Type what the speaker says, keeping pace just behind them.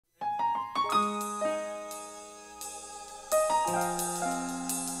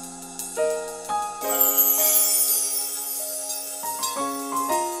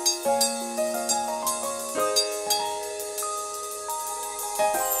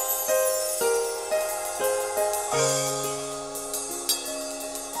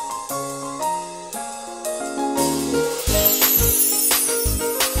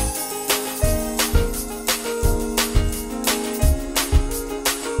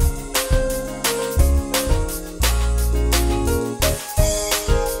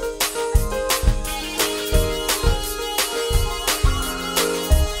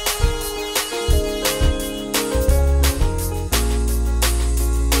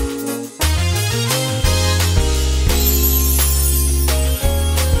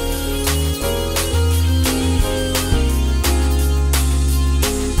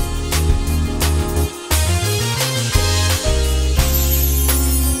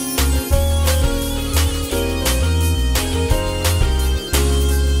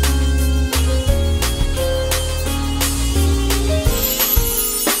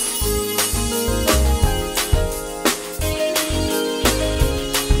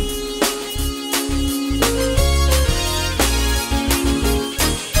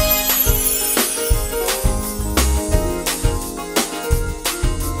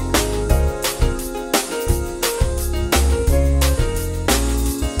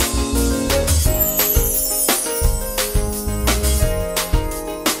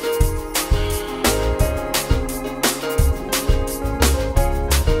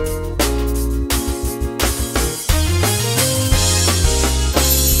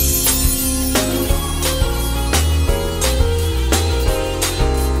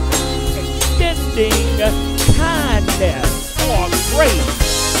kindness or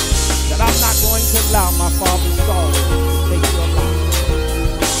grace that I'm not going to allow my Father's sorrow to take your life.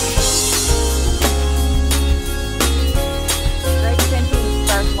 Grace and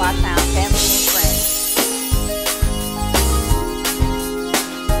peace, First Watertown family and friends.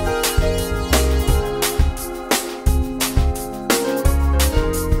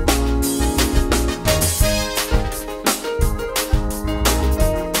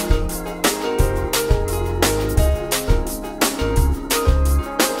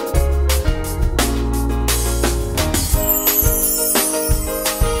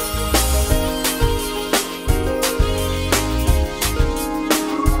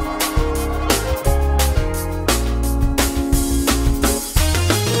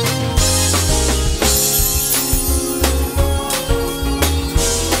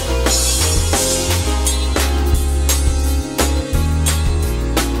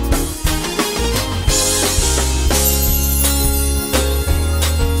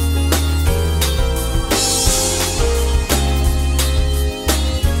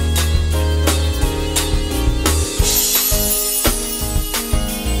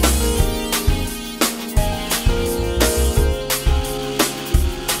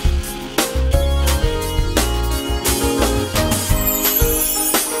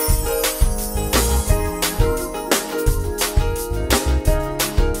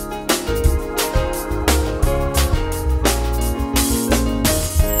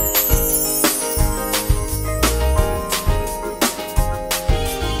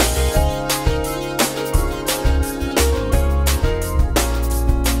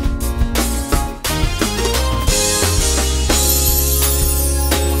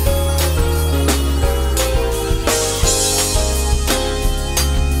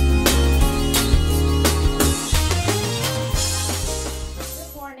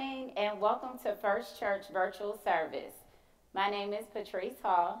 Welcome to First Church Virtual Service. My name is Patrice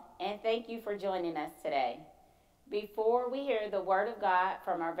Hall, and thank you for joining us today. Before we hear the Word of God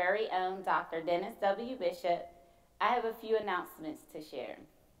from our very own Dr. Dennis W. Bishop, I have a few announcements to share.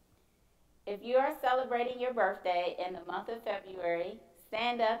 If you are celebrating your birthday in the month of February,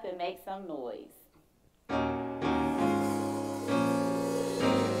 stand up and make some noise.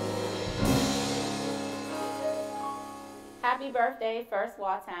 Happy birthday, First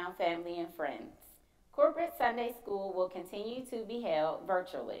Watertown family and friends. Corporate Sunday School will continue to be held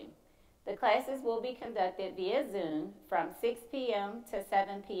virtually. The classes will be conducted via Zoom from 6 p.m. to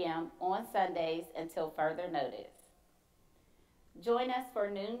 7 p.m. on Sundays until further notice. Join us for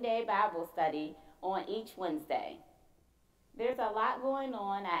noonday Bible study on each Wednesday. There's a lot going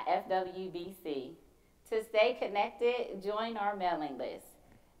on at FWBC. To stay connected, join our mailing list.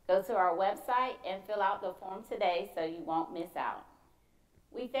 Go to our website and fill out the form today so you won't miss out.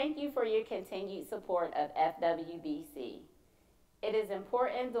 We thank you for your continued support of FWBC. It is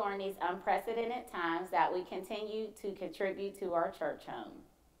important during these unprecedented times that we continue to contribute to our church home.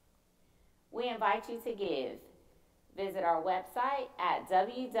 We invite you to give. Visit our website at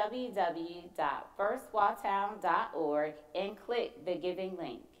www.firstwatown.org and click the giving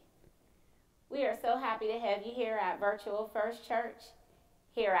link. We are so happy to have you here at Virtual First Church.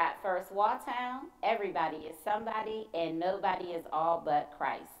 Here at First Watown, everybody is somebody and nobody is all but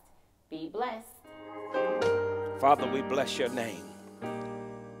Christ. Be blessed. Father, we bless your name.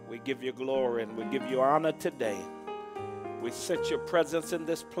 We give you glory and we give you honor today. We set your presence in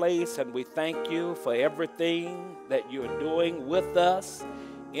this place and we thank you for everything that you're doing with us,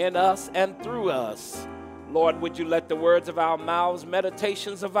 in us, and through us. Lord, would you let the words of our mouths,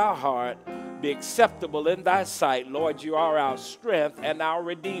 meditations of our heart, be acceptable in thy sight. Lord, you are our strength and our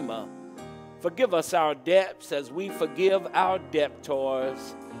Redeemer. Forgive us our debts as we forgive our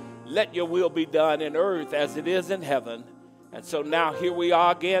debtors. Let your will be done in earth as it is in heaven. And so now here we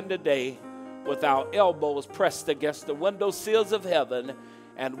are again today with our elbows pressed against the window sills of heaven,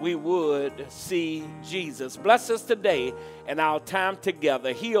 and we would see Jesus. Bless us today in our time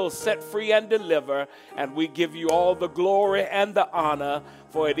together. Heal, set free, and deliver. And we give you all the glory and the honor,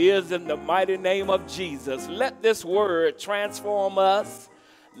 for it is in the mighty name of Jesus. Let this word transform us.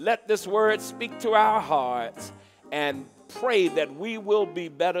 Let this word speak to our hearts, and pray that we will be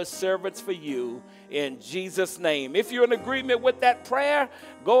better servants for you in Jesus' name. If you're in agreement with that prayer,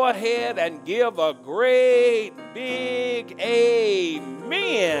 go ahead and give a great big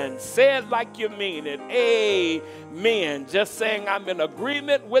amen. Say it like you mean it. Amen. Just saying I'm in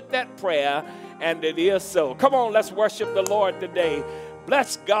agreement with that prayer, and it is so. Come on, let's worship the Lord today.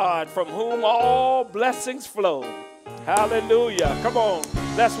 Bless God from whom all blessings flow. Hallelujah. Come on,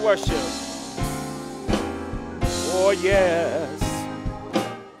 let's worship. Oh, yes.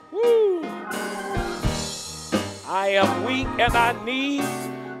 Woo. I am weak and I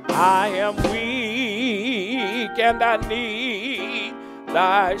am weak and I need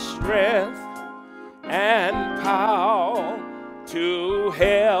thy strength and power to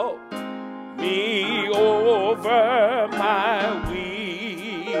help me over my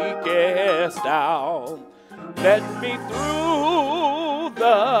weakest hour. Let me through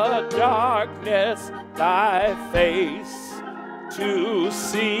the darkness thy face to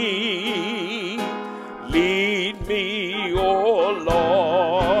see. Lead me, oh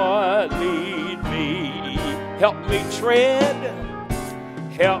Lord, lead me. Help me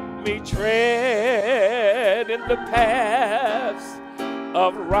tread in the paths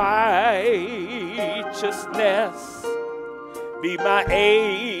of righteousness. Be my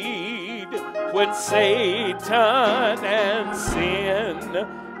aid when Satan and sin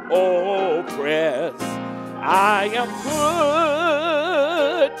oppress. I am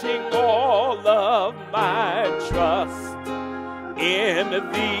putting all of my trust in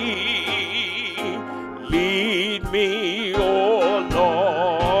thee. Lead me, oh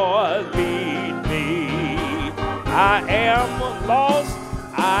Lord, lead me. I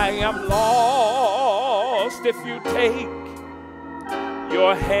am lost if you take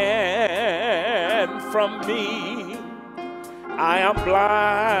your hand from me. I am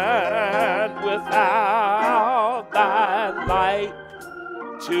blind without thy light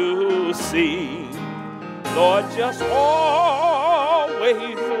to see. Lord, just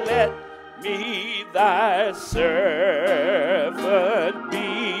always let me thy servant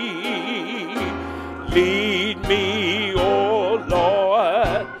be. Lead me, oh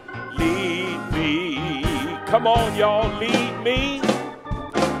Lord, lead me. Come on, y'all, lead me.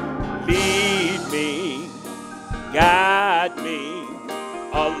 Lead me, guide me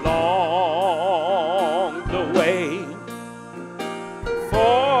along the way.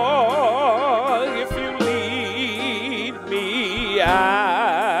 For if you lead me,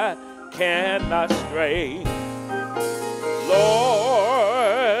 I cannot stray.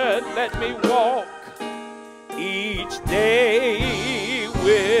 Lord, let me walk each day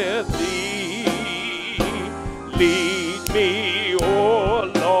with thee. Lead me, oh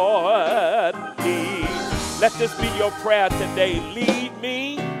Lord, lead. Let this be your prayer today. Lead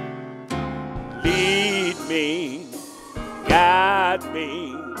me, guide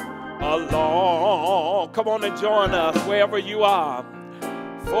me along. Come on and join us wherever you are.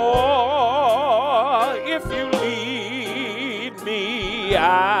 For if you lead me,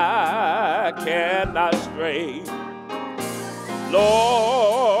 I cannot stray.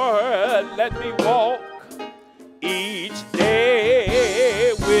 Lord, let me walk each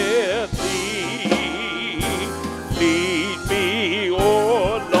day with thee. Lead me,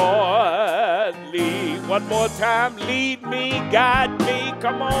 oh Lord, lead. One more time, lead me, guide me.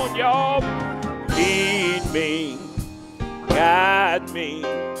 Come on, y'all. Lead me, guide me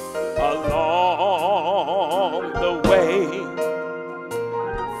along the way.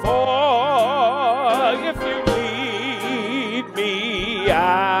 For if you lead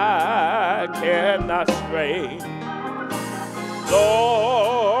pray.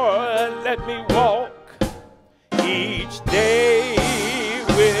 Lord, let me walk each day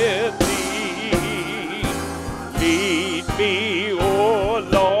with thee. Lead me, oh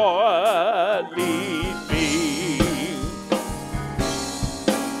Lord, lead me.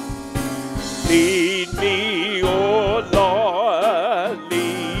 Lead me, oh Lord,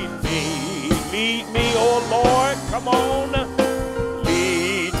 lead me. Lead me, oh Lord, come on.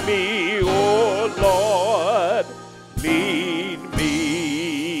 Lead me, oh Lord, lead me.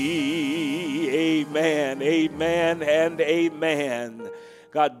 Amen, amen, and amen.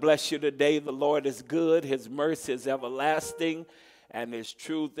 God bless you today. The Lord is good. His mercy is everlasting, and his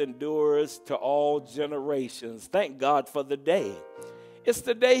truth endures to all generations. Thank God for the day. It's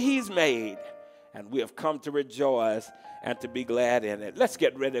the day he's made, and we have come to rejoice and to be glad in it. Let's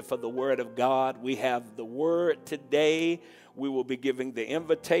get ready for the word of God. We have the word today. We will be giving the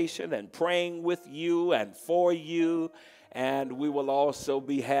invitation and praying with you and for you, and we will also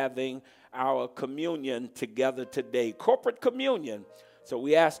be having our communion together today, corporate communion. So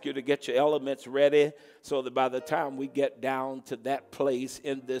we ask you to get your elements ready so that by the time we get down to that place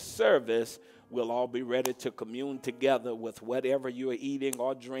in this service, we'll all be ready to commune together with whatever you are eating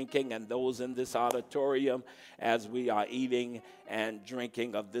or drinking, and those in this auditorium as we are eating and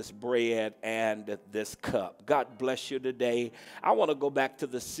drinking of this bread and this cup. God bless you today. I want to go back to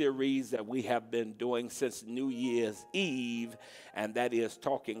the series that we have been doing since New Year's Eve, and that is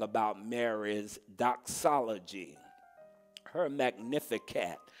talking about Mary's doxology, her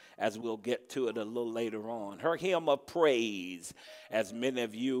Magnificat, as we'll get to it a little later on. Her hymn of praise, as many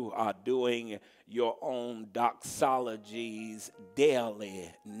of you are doing your own doxologies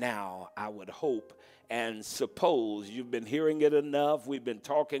daily now, I would hope and suppose. You've been hearing it enough. We've been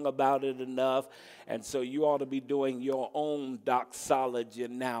talking about it enough. And so you ought to be doing your own doxology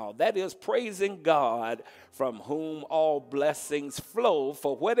now. That is praising God, from whom all blessings flow,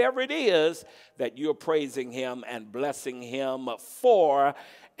 for whatever it is that you're praising him and blessing him for,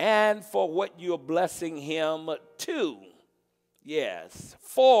 and for what you're blessing him to. Yes,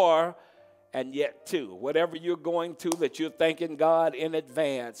 for and yet to. Whatever you're going to that you're thanking God in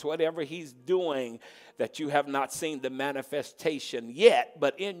advance, whatever he's doing that you have not seen the manifestation yet,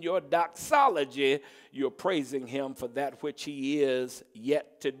 but in your doxology, you're praising him for that which he is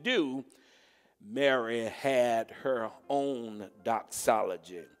yet to do. Mary had her own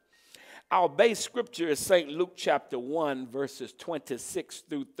doxology. Our base scripture is St. Luke chapter 1, verses 26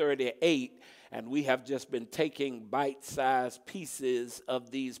 through 38, and we have just been taking bite-sized pieces of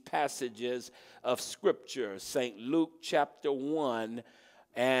these passages of scripture. St. Luke chapter 1,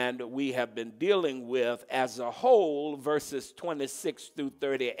 and we have been dealing with, as a whole, verses 26 through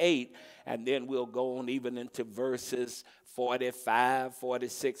 38, and then we'll go on even into verses 45,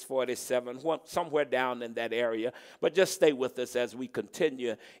 46, 47, somewhere down in that area. But just stay with us as we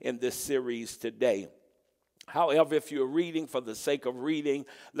continue in this series today. However, if you're reading for the sake of reading,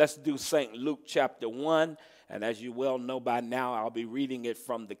 let's do St. Luke chapter 1. And as you well know by now, I'll be reading it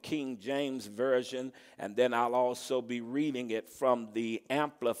from the King James Version, and then I'll also be reading it from the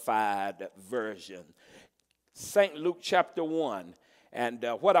Amplified Version. St. Luke chapter 1. And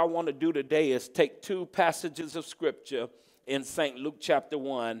what I want to do today is take two passages of scripture in St. Luke chapter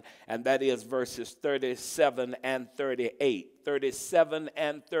 1, and that is verses 37 and 38. 37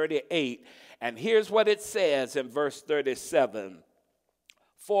 and 38. And here's what it says in verse 37.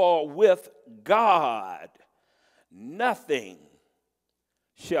 For with God nothing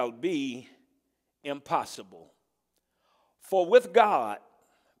shall be impossible. For with God,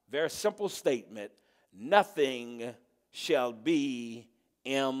 very simple statement, nothing shall be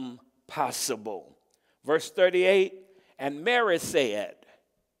impossible. Verse 38, and Mary said,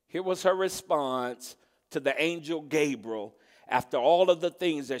 here was her response to the angel Gabriel after all of the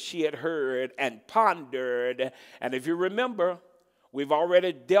things that she had heard and pondered. And if you remember, we've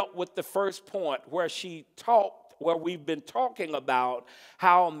already dealt with the first point where we've been talking about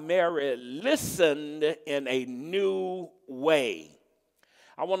how Mary listened in a new way.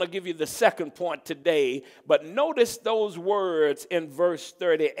 I want to give you the second point today, but notice those words in verse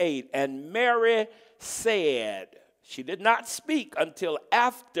 38. And Mary said, she did not speak until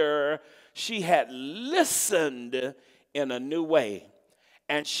after she had listened in a new way.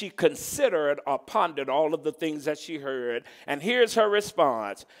 And she considered or pondered all of the things that she heard. And here's her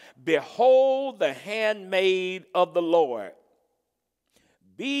response. Behold the handmaid of the Lord.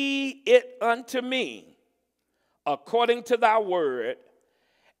 Be it unto me according to thy word.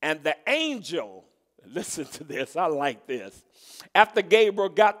 And the angel, listen to this, I like this. After Gabriel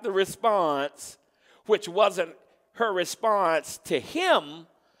got the response, which wasn't her response to him,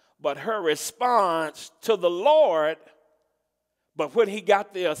 but her response to the Lord. But when he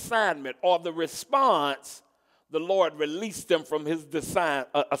got the assignment or the response, the Lord released him from his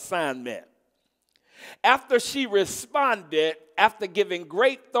assignment. After she responded, after giving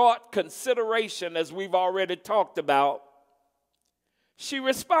great thought, consideration, as we've already talked about, she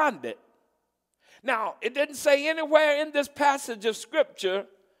responded. Now, it didn't say anywhere in this passage of Scripture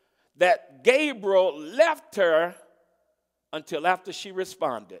that Gabriel left her until after she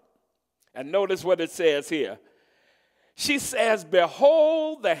responded. And notice what it says here. She says,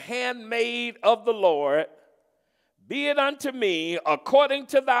 "Behold, the handmaid of the Lord, be it unto me according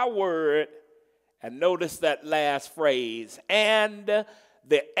to thy word." And notice that last phrase, "and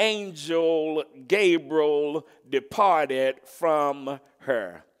the angel Gabriel departed from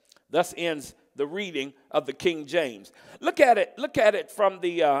her." Thus ends the reading of the King James. Look at it from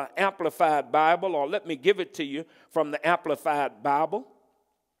the Amplified Bible, or let me give it to you from the Amplified Bible.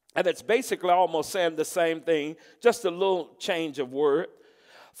 And it's basically almost saying the same thing, just a little change of word.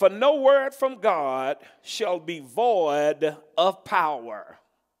 "For no word from God shall be void of power."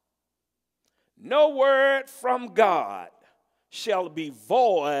 No word from God shall be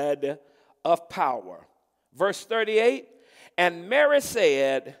void of power. Verse 38, "And Mary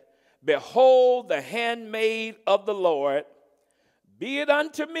said, Behold, the handmaid of the Lord, be it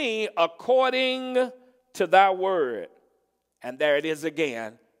unto me according to thy word." And there it is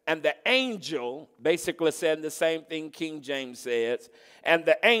again. "And the angel," basically saying the same thing King James says, "and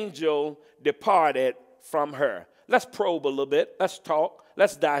the angel departed from her." Let's probe a little bit. Let's talk.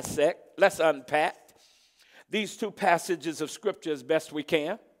 Let's dissect. Let's unpack these two passages of Scripture as best we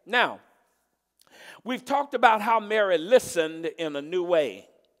can. Now, we've talked about how Mary listened in a new way.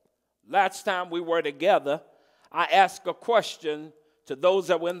 Last time we were together, I asked a question to those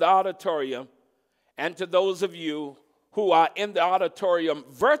that were in the auditorium and to those of you who are in the auditorium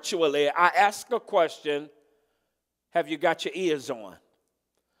virtually. I asked a question: have you got your ears on?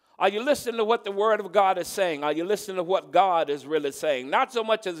 Are you listening to what the Word of God is saying? Are you listening to what God is really saying? Not so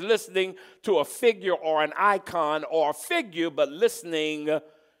much as listening to a figure or an icon or a figure, but listening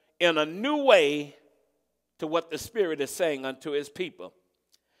in a new way to what the Spirit is saying unto his people.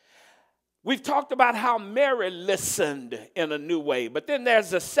 We've talked about how Mary listened in a new way, but then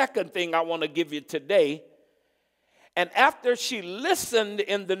there's a second thing I want to give you today. And after she listened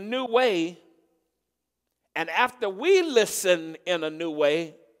in the new way, and after we listen in a new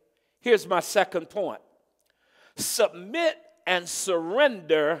way, here's my second point. Submit and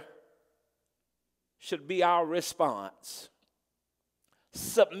surrender should be our response.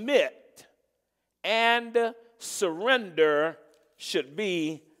 Submit and surrender should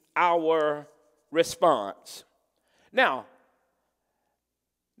be our response. Now,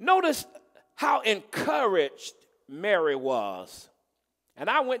 notice how encouraged Mary was. And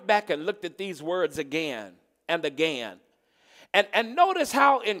I went back and looked at these words again and again. And notice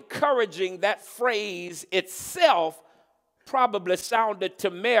how encouraging that phrase itself probably sounded to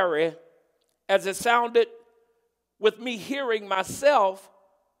Mary as it sounded with me hearing myself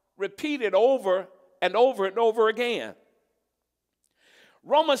repeated over and over and over again.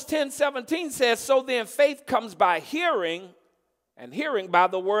 Romans 10:17 says, "So then faith comes by hearing, and hearing by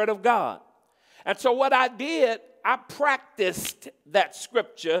the word of God." And so what I did, I practiced that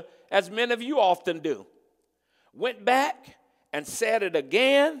scripture as many of you often do. Went back and said it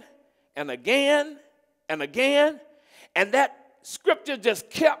again and again and again. And that scripture just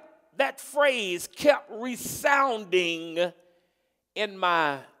kept, that phrase kept resounding in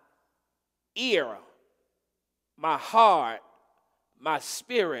my ear, my heart, my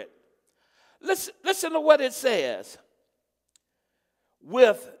spirit. Listen to what it says.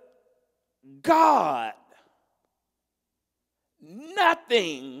 With God,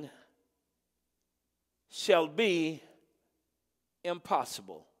 nothing shall be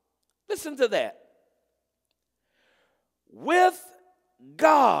impossible. Listen to that. With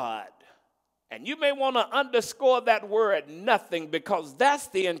God. And you may want to underscore that word nothing, because that's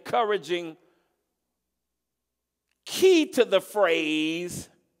the encouraging key to the phrase,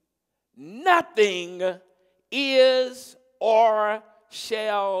 nothing is or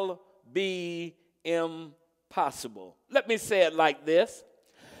shall be impossible. Let me say it like this.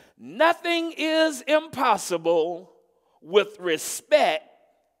 Nothing is impossible with respect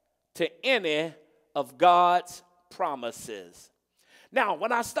to any of God's promises. Now,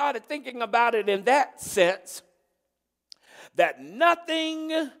 when I started thinking about it in that sense, that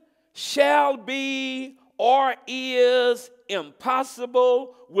nothing shall be or is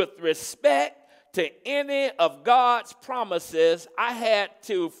impossible with respect to any of God's promises, I had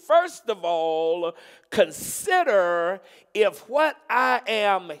to, first of all, consider if what I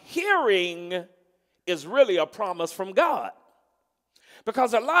am hearing is really a promise from God.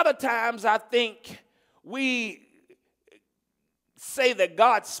 Because a lot of times I think we say that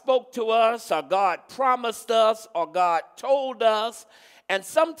God spoke to us, or God promised us, or God told us, and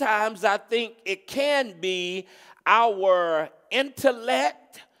sometimes I think it can be our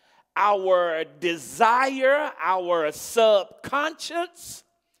intellect, our desire, our subconscious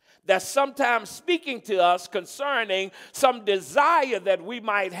that's sometimes speaking to us concerning some desire that we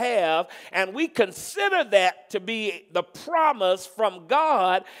might have, and we consider that to be the promise from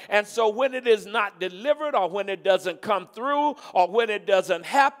God. And so when it is not delivered, or when it doesn't come through, or when it doesn't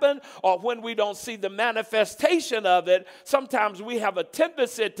happen, or when we don't see the manifestation of it, sometimes we have a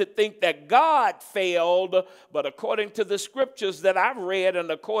tendency to think that God failed. But according to the scriptures that I've read, and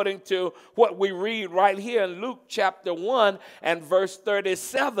according to what we read right here in Luke chapter 1 and verse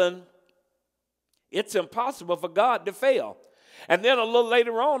 37, it's impossible for God to fail. And then a little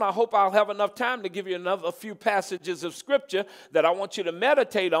later on, I hope I'll have enough time to give you a few passages of scripture that I want you to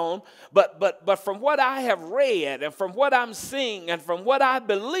meditate on. But from what I have read, and from what I'm seeing, and from what I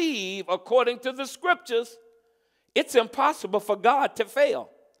believe according to the scriptures, it's impossible for God to fail.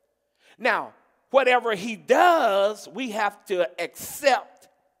 Now, whatever he does, we have to accept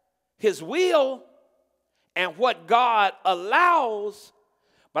his will and what God allows.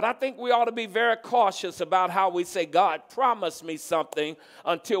 But I think we ought to be very cautious about how we say, God promised me something,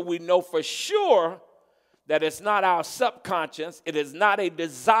 until we know for sure that it's not our subconscious, it is not a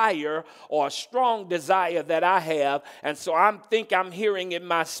desire or a strong desire that I have, and so I think I'm hearing in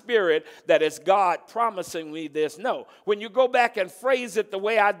my spirit that it's God promising me this. No. When you go back and phrase it the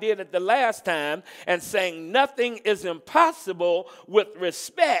way I did it the last time, and saying nothing is impossible with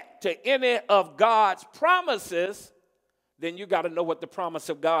respect to any of God's promises, then you got to know what the promise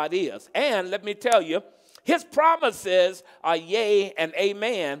of God is. And let me tell you, his promises are yea and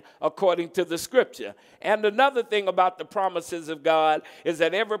amen according to the scripture. And another thing about the promises of God is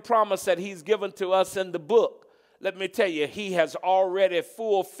that every promise that he's given to us in the book, let me tell you, he has already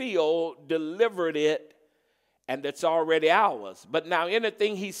fulfilled, delivered it, and it's already ours. But now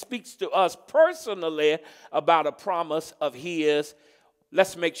anything he speaks to us personally about a promise of his,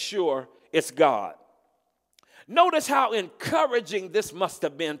 let's make sure it's God. Notice how encouraging this must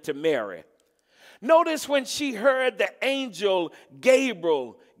have been to Mary. Notice when she heard the angel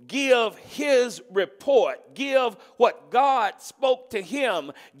Gabriel give his report, give what God spoke to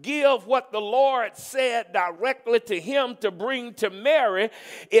him, give what the Lord said directly to him to bring to Mary,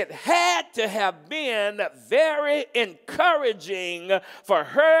 it had to have been very encouraging for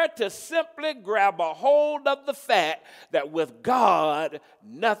her to simply grab a hold of the fact that with God,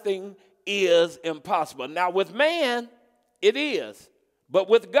 nothing is impossible. Now, with man, it is. But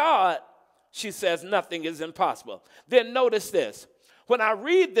with God, she says nothing is impossible. Then notice this. When I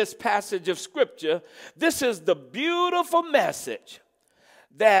read this passage of scripture, this is the beautiful message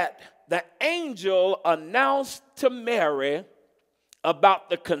that the angel announced to Mary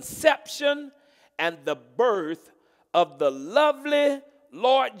about the conception and the birth of the lovely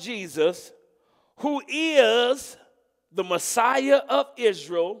Lord Jesus, who is the Messiah of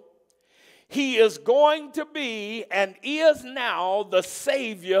Israel. He is going to be and is now the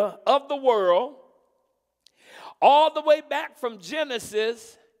Savior of the world. All the way back from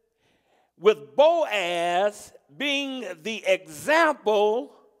Genesis, with Boaz being the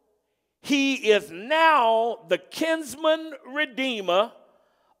example, he is now the kinsman redeemer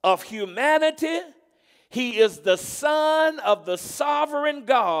of humanity. He is the son of the sovereign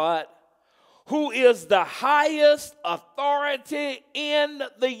God, who is the highest authority in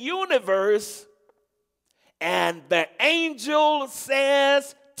the universe. And the angel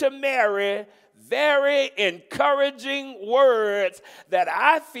says to Mary very encouraging words that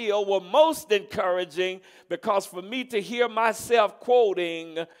I feel were most encouraging, because for me to hear myself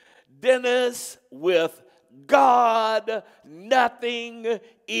quoting, Dennis, with God, nothing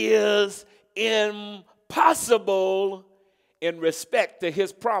is impossible in respect to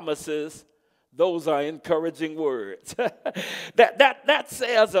his promises. Those are encouraging words. that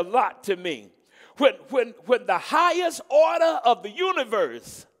says a lot to me. When the highest order of the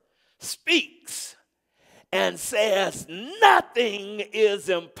universe speaks and says nothing is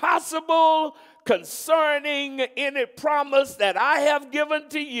impossible concerning any promise that I have given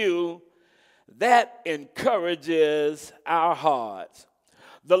to you, that encourages our hearts.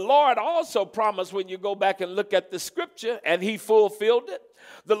 The Lord also promised, when you go back and look at the scripture, and he fulfilled it,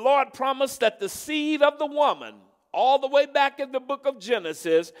 the Lord promised that the seed of the woman all the way back in the book of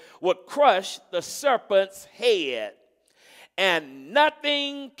Genesis, would crush the serpent's head. And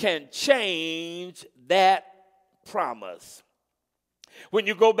nothing can change that promise. When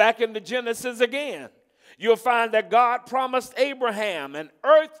you go back into Genesis again, you'll find that God promised Abraham an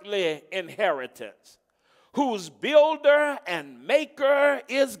earthly inheritance, whose builder and maker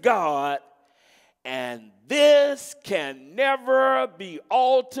is God, and this can never be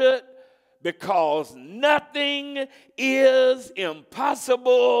altered because nothing is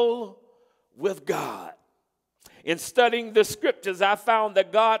impossible with God. In studying the scriptures, I found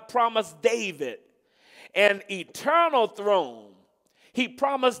that God promised David an eternal throne. He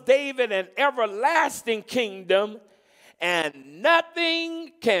promised David an everlasting kingdom, and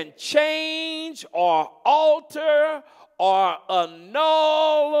nothing can change or alter or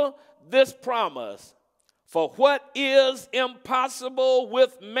annul this promise. For what is impossible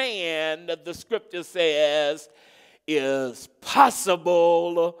with man, the scripture says, is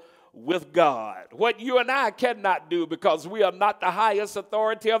possible with God. What you and I cannot do, because we are not the highest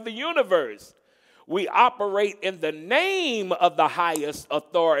authority of the universe. We operate in the name of the highest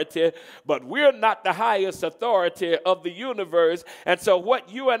authority, but we're not the highest authority of the universe. And so what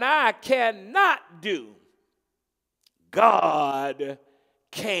you and I cannot do, God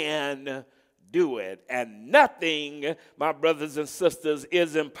can do it. And nothing, my brothers and sisters,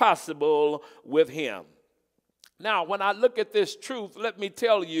 is impossible with him. Now, when I look at this truth, let me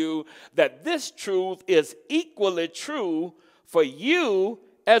tell you that this truth is equally true for you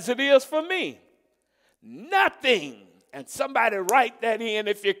as it is for me. Nothing, and somebody write that in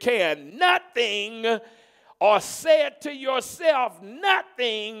if you can, nothing, or say it to yourself,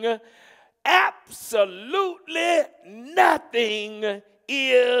 nothing, absolutely nothing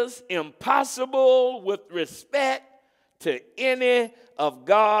is impossible with respect to any of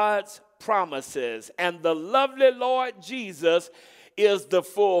God's promises. And the lovely Lord Jesus is the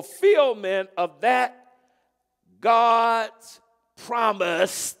fulfillment of that God's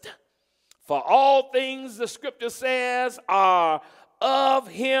promised. For all things, the scripture says, are of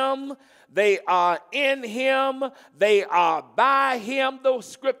him, they are in him, they are by him, the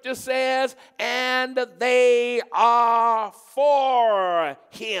scripture says, and they are for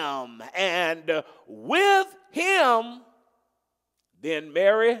him. And with him, then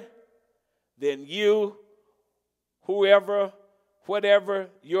Mary, then you, whoever, whatever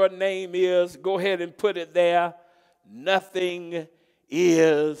your name is, go ahead and put it there. Nothing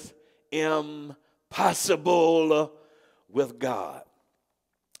is impossible with God.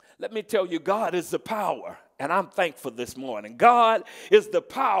 Let me tell you, God is the power, and I'm thankful this morning. God is the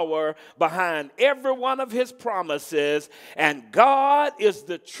power behind every one of his promises, and God is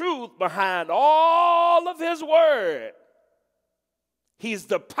the truth behind all of his word. He's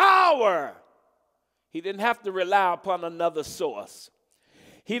the power. He didn't have to rely upon another source.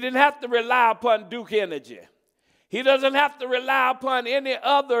 He didn't have to rely upon Duke Energy. He doesn't have to rely upon any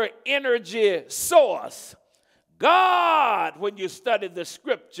other energy source. God, when you study the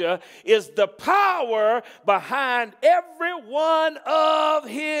scripture, is the power behind every one of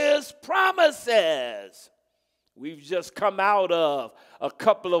his promises. We've just come out of a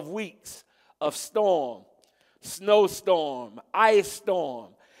couple of weeks of storm, snowstorm, ice storm.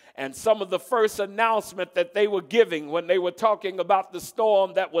 And some of the first announcement that they were giving when they were talking about the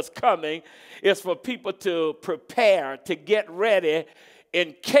storm that was coming is for people to prepare, to get ready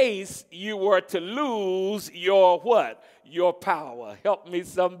in case you were to lose your what? Your power. Help me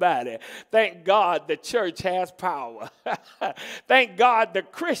somebody. Thank God the church has power. Thank God the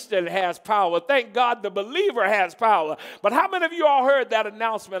Christian has power. Thank God the believer has power. But how many of you all heard that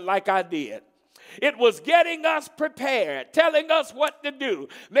announcement like I did? It was getting us prepared, telling us what to do.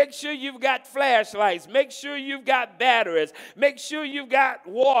 Make sure you've got flashlights. Make sure you've got batteries. Make sure you've got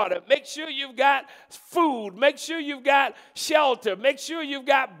water. Make sure you've got food. Make sure you've got shelter. Make sure you've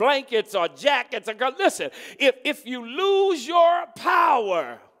got blankets or jackets. Listen, if you lose your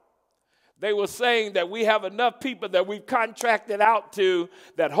power, they were saying that we have enough people that we've contracted out to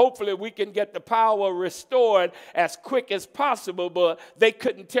that hopefully we can get the power restored as quick as possible, but they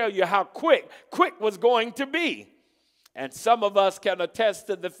couldn't tell you how quick was going to be. And some of us can attest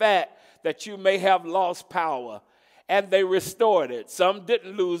to the fact that you may have lost power, and they restored it. Some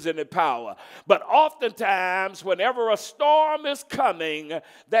didn't lose any power. But oftentimes, whenever a storm is coming,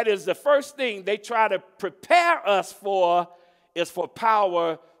 that is the first thing they try to prepare us for is for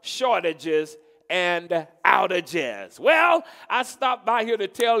power shortages and outages. Well, I stopped by here to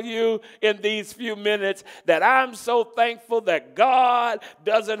tell you in these few minutes that I'm so thankful that God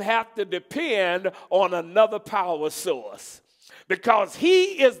doesn't have to depend on another power source. because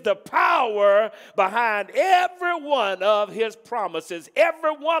he is the power behind every one of his promises.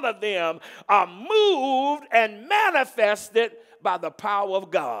 Every one of them are moved and manifested by the power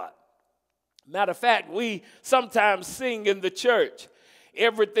of God. Matter of fact, we sometimes sing in the church,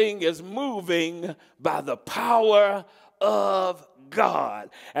 everything is moving by the power of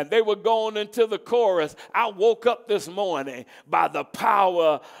God. And they were going into the chorus, I woke up this morning by the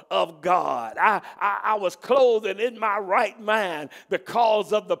power of God. I was clothed in my right mind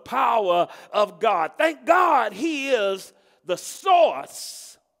because of the power of God. Thank God he is the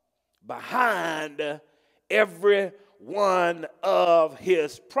source behind every one of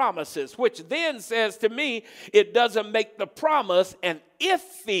his promises, which then says to me, it doesn't make the promise an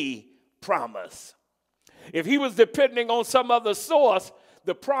iffy promise. If he was depending on some other source,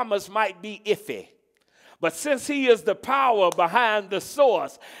 the promise might be iffy. But since he is the power behind the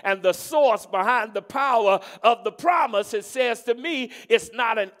source and the source behind the power of the promise, it says to me it's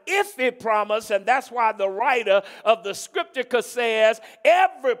not an iffy promise, and that's why the writer of the scripture says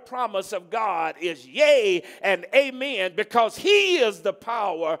every promise of God is yea and amen, because he is the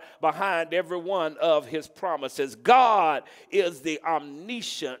power behind every one of his promises. God is the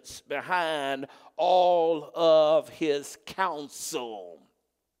omniscience behind all of his counsel.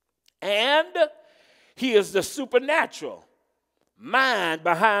 And he is the supernatural mind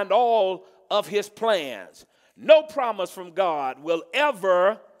behind all of his plans. No promise from God will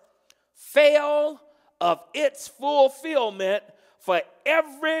ever fail of its fulfillment, for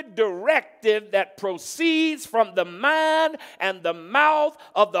every directive that proceeds from the mind and the mouth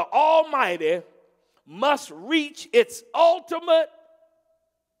of the Almighty must reach its ultimate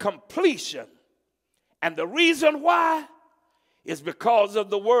completion. And the reason why is because of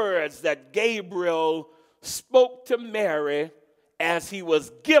the words that Gabriel spoke to Mary as he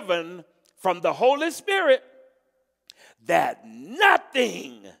was given from the Holy Spirit, that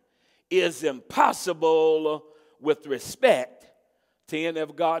nothing is impossible with respect to any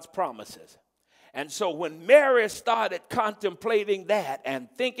of God's promises. And so when Mary started contemplating that and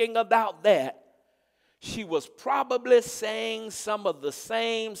thinking about that, she was probably saying some of the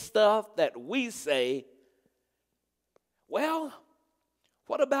same stuff that we say. Well,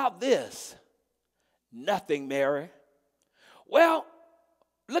 what about this? Nothing, Mary. Well,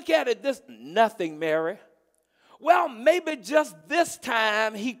 look at it this, nothing, Mary. Well, maybe just this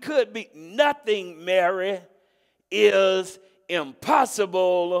time he could be. Nothing, Mary, is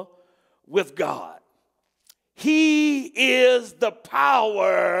impossible with God. He is the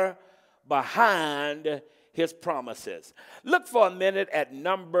power behind his promises. Look for a minute at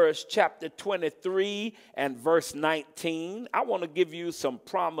Numbers chapter 23 and verse 19. I want to give you some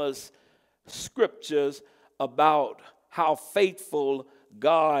promise scriptures about how faithful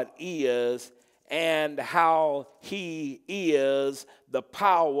God is and how he is the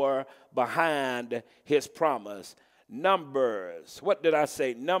power behind his promise. Numbers, what did I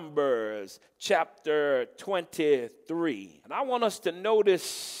say? Numbers chapter 23. And I want us to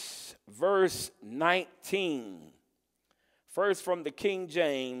notice verse 19. First from the King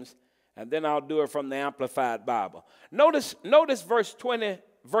James, and then I'll do it from the Amplified Bible. Notice verse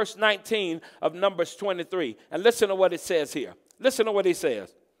 19 of Numbers 23. And listen to what it says here. Listen to what he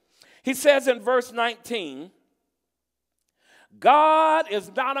says. He says in verse 19, God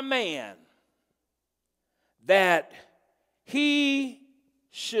is not a man that he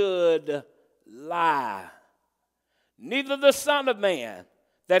should lie, neither the Son of Man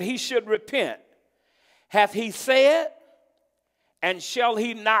that he should repent. Hath he said, and shall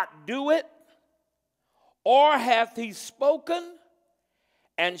he not do it? Or hath he spoken,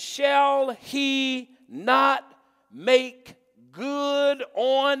 and shall he not make good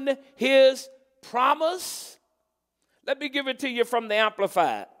on his promise? Let me give it to you from the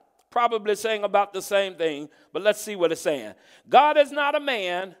Amplified. Probably saying about the same thing, but let's see what it's saying. God is not a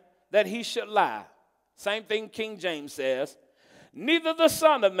man that he should lie. Same thing King James says. Neither the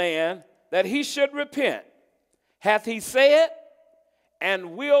Son of Man that he should repent. Hath he said,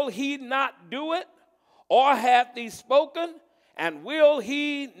 and will he not do it? Or hath he spoken, and will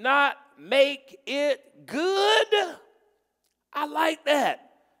he not make it good? I like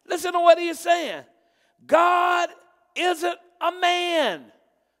that. Listen to what he is saying. God isn't a man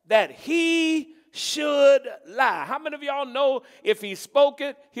that he should lie. How many of y'all know if he spoke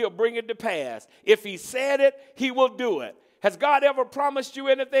it, he'll bring it to pass? If he said it, he will do it. Has God ever promised you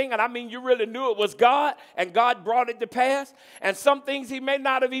anything? And I mean, you really knew it was God, and God brought it to pass. And some things he may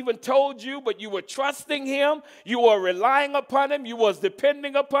not have even told you, but you were trusting him. You were relying upon him. You was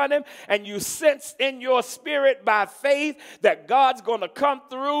depending upon him. And you sensed in your spirit by faith that God's going to come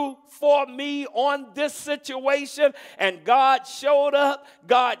through for me on this situation. And God showed up.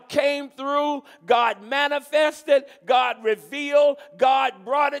 God came through. God manifested. God revealed. God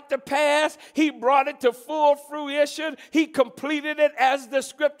brought it to pass. He brought it to full fruition. He completed it as the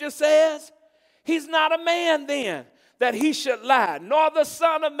scripture says. He's not a man then that he should lie, nor the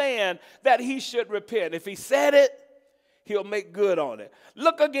son of man that he should repent. If he said it, he'll make good on it.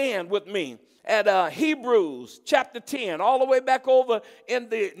 Look again with me at Hebrews chapter 10, all the way back over in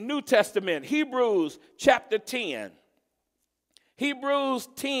the New Testament. Hebrews chapter 10. Hebrews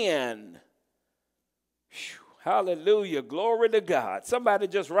 10. Whew. Hallelujah. Glory to God. Somebody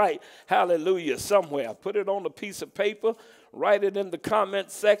just write hallelujah somewhere. Put it on a piece of paper. Write it in the comment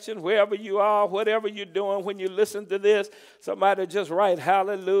section, wherever you are, whatever you're doing when you listen to this. Somebody just write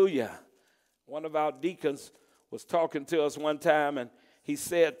hallelujah. One of our deacons was talking to us one time, and he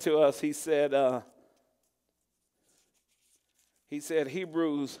said to us, he said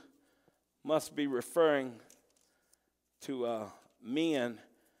Hebrews must be referring to men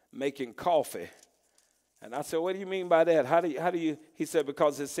making coffee. And I said, what do you mean by that? How do you, he said,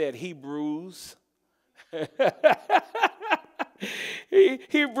 because it said Hebrews.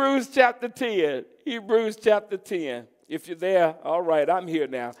 Hebrews chapter 10. Hebrews chapter 10. If you're there, all right, I'm here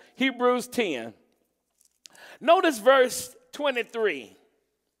now. Hebrews 10. Notice verse 23.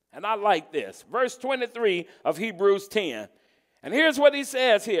 And I like this. Verse 23 of Hebrews 10. And here's what he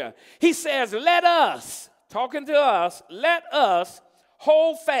says here. He says, let us, talking to us, let us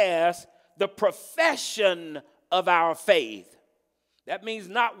hold fast the profession of our faith. That means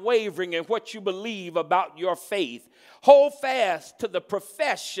not wavering in what you believe about your faith. Hold fast to the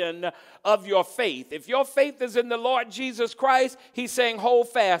profession of your faith. If your faith is in the Lord Jesus Christ, he's saying hold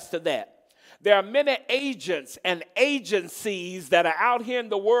fast to that. There are many agents and agencies that are out here in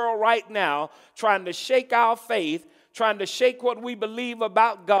the world right now trying to shake our faith, trying to shake what we believe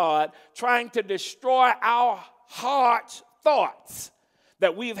about God, trying to destroy our heart's thoughts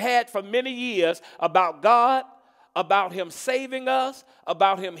that we've had for many years about God, about him saving us,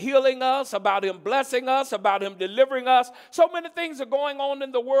 about him healing us, about him blessing us, about him delivering us. So many things are going on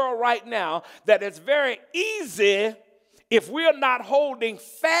in the world right now that it's very easy, if we're not holding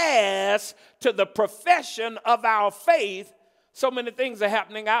fast to the profession of our faith, so many things are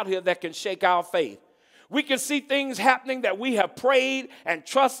happening out here that can shake our faith. We can see things happening that we have prayed and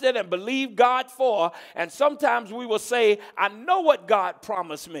trusted and believed God for. And sometimes we will say, I know what God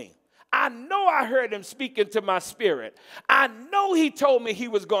promised me. I know I heard him speaking to my spirit. I know he told me he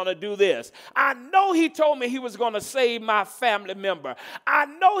was going to do this. I know he told me he was going to save my family member. I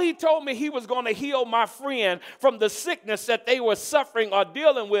know he told me he was going to heal my friend from the sickness that they were suffering or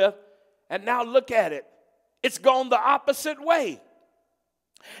dealing with. And now look at it. It's gone the opposite way.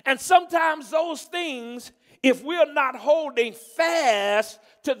 And sometimes those things, if we're not holding fast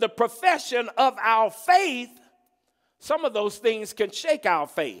to the profession of our faith, some of those things can shake our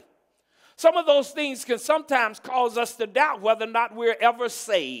faith. Some of those things can sometimes cause us to doubt whether or not we're ever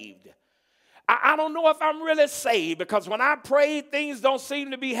saved. I don't know if I'm really saved, because when I pray, things don't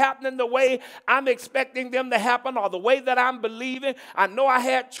seem to be happening the way I'm expecting them to happen or the way that I'm believing. I know I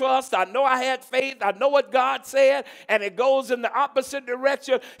had trust. I know I had faith. I know what God said, and it goes in the opposite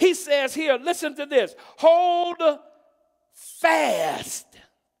direction. He says here, listen to this, hold fast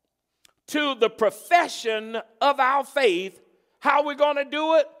to the profession of our faith. How are we going to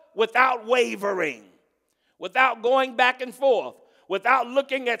do it? Without wavering, without going back and forth, without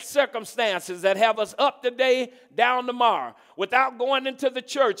looking at circumstances that have us up today, down tomorrow, without going into the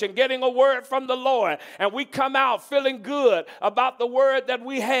church and getting a word from the Lord, and we come out feeling good about the word that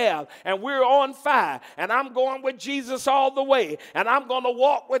we have, and we're on fire, and I'm going with Jesus all the way, and I'm going to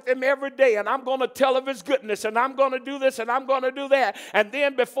walk with him every day, and I'm going to tell of his goodness, and I'm going to do this, and I'm going to do that, and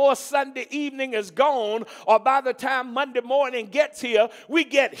then before Sunday evening is gone, or by the time Monday morning gets here, we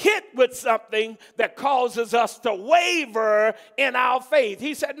get hit with something that causes us to waver in our faith.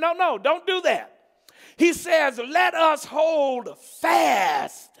 He said, no, don't do that. He says, let us hold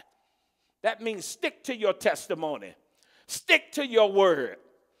fast. That means stick to your testimony. Stick to your word.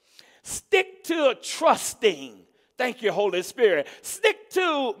 Stick to trusting. Thank you, Holy Spirit. Stick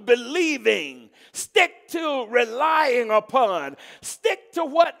to believing. Stick to relying upon. Stick to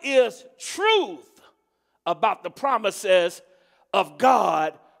what is truth about the promises of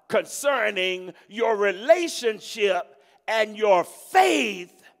God concerning your relationship and your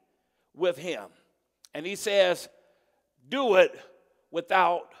faith with him. And he says, do it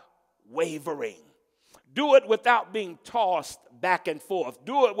without wavering. Do it without being tossed back and forth.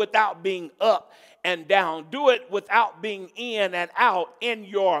 Do it without being up and down. Do it without being in and out in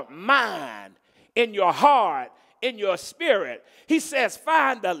your mind, in your heart, in your spirit. He says,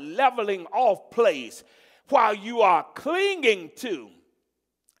 find a leveling off place while you are clinging to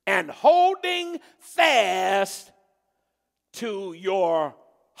and holding fast to your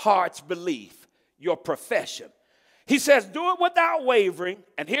heart's belief, your profession. He says, do it without wavering.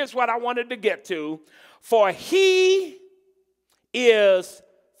 And here's what I wanted to get to. For he is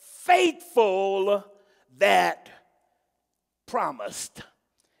faithful that promised.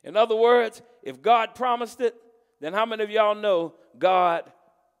 In other words, if God promised it, then how many of y'all know God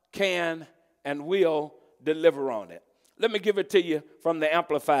can and will deliver on it? Let me give it to you from the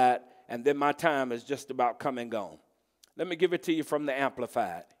Amplified, and then my time is just about come and gone. Let me give it to you from the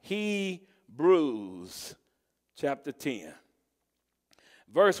Amplified. Hebrews chapter 10.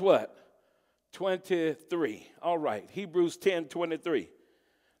 Verse what? 23. All right, Hebrews 10, 23.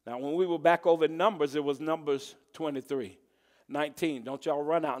 Now, when we were back over in Numbers, it was Numbers 23, 19. Don't y'all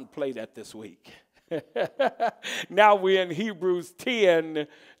run out and play that this week. Now we're in Hebrews 10,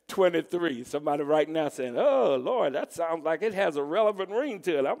 23. Somebody right now saying, oh, Lord, that sounds like it has a relevant ring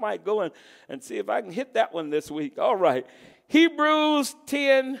to it. I might go and see if I can hit that one this week. All right, Hebrews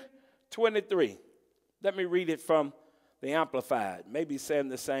 10, 23. Let me read it from the Amplified. Maybe saying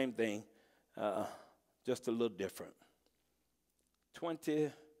the same thing, just a little different.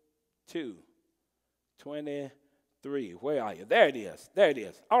 22, 23. Where are you? There it is. There it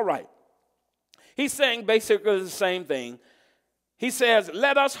is. All right. He's saying basically the same thing. He says,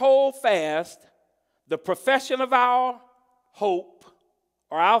 let us hold fast the profession of our hope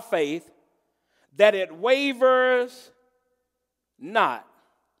or our faith, that it wavers not.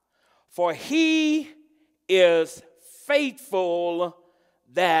 For he is faithful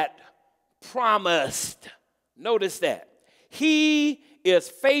that promised. Notice that. He is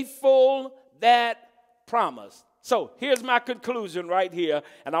faithful that promised. So here's my conclusion right here,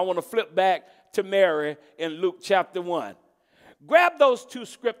 and I want to flip back to Mary in Luke chapter 1. Grab those two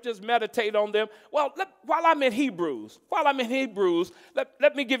scriptures, meditate on them. Well, while I'm in Hebrews,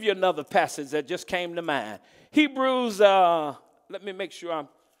 let me give you another passage that just came to mind. Hebrews, let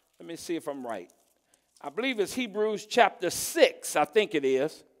me see if I'm right. I believe it's Hebrews chapter 6, I think it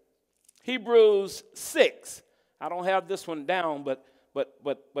is. Hebrews 6. I don't have this one down, but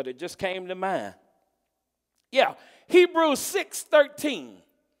it just came to mind. Yeah, Hebrews 6:13.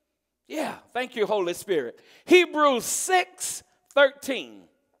 Yeah, thank you, Holy Spirit. Hebrews 6:13.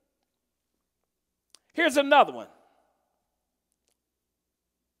 Here's another one.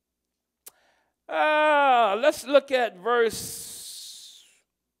 Let's look at verse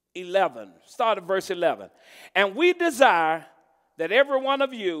 11. Start at verse 11. And we desire that every one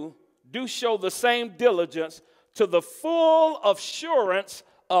of you do show the same diligence to the full assurance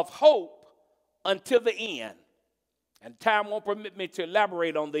of hope until the end. And time won't permit me to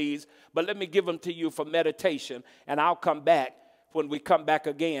elaborate on these, but let me give them to you for meditation, and I'll come back when we come back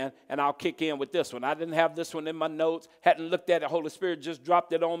again, and I'll kick in with this one. I didn't have this one in my notes, hadn't looked at it. Holy Spirit just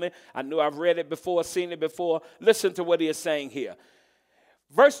dropped it on me. I knew I've read it before, seen it before. Listen to what he is saying here.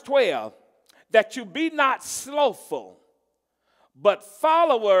 Verse 12, that you be not slothful, but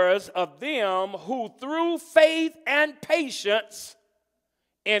followers of them who through faith and patience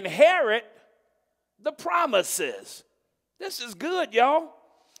inherit the promises. This is good, y'all.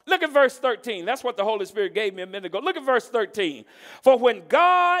 Look at verse 13. That's what the Holy Spirit gave me a minute ago. Look at verse 13. For when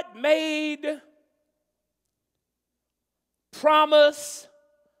God made promise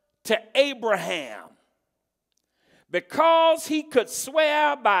to Abraham, because he could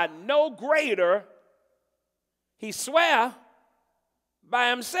swear by no greater, he swore by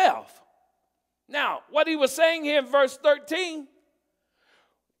himself. Now, what he was saying here in verse 13,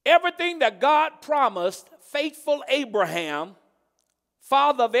 everything that God promised faithful Abraham,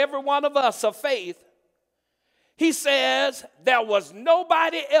 father of every one of us of faith, he says there was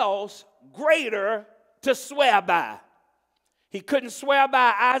nobody else greater to swear by. He couldn't swear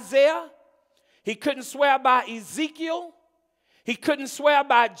by Isaiah. He couldn't swear by Ezekiel. He couldn't swear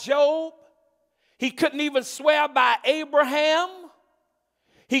by Job. He couldn't even swear by Abraham.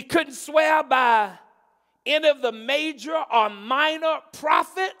 He couldn't swear by any of the major or minor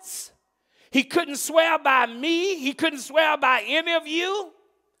prophets. He couldn't swear by me. He couldn't swear by any of you.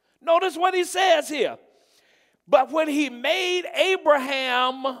 Notice what he says here. But when he made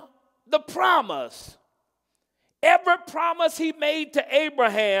Abraham the promise, every promise he made to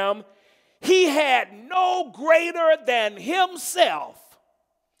Abraham, he had no greater than himself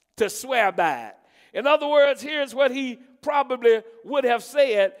to swear by it. In other words, here's what he probably would have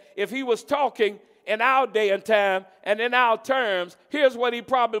said if he was talking in our day and time and in our terms. Here's what he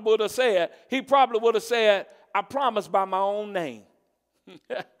probably would have said. He probably would have said, I promise by my own name.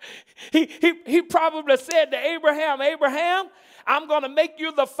 he probably said to Abraham, Abraham, I'm going to make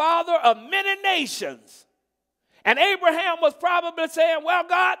you the father of many nations. And Abraham was probably saying, well,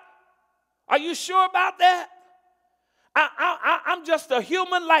 God, are you sure about that? I'm just a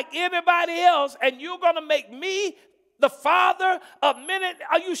human like anybody else, and you're going to make me the father of many.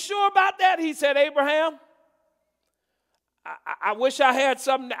 Are you sure about that? He said, Abraham, I wish I had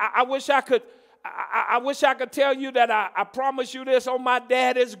something. I wish I could tell you that I promise you this on my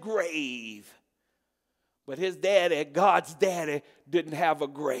daddy's grave. But his daddy, God's daddy, didn't have a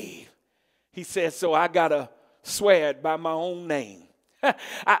grave. He said, so I got to swear it by my own name.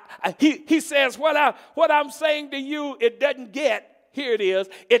 He says, what I'm saying to you, it doesn't get, here it is,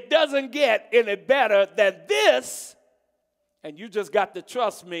 it doesn't get any better than this. And you just got to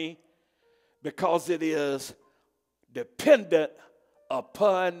trust me because it is dependent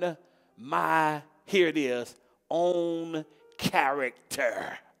upon my, here it is, own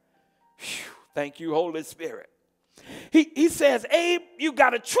character. Whew, thank you, Holy Spirit. He says, Abe, you got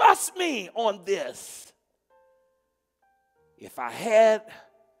to trust me on this. If I had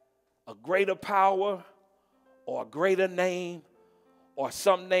a greater power or a greater name or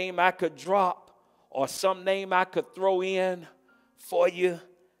some name I could drop or some name I could throw in for you,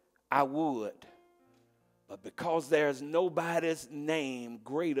 I would. But because there's nobody's name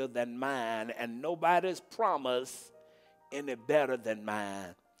greater than mine and nobody's promise any better than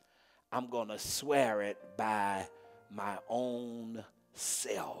mine, I'm going to swear it by my own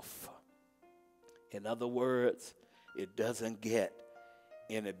self. In other words, it doesn't get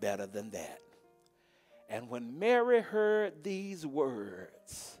any better than that. And when Mary heard these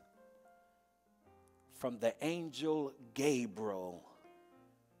words from the angel Gabriel,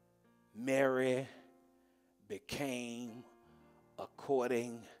 Mary became,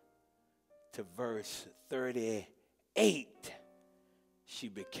 according to verse 38, she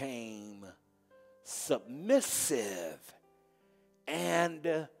became submissive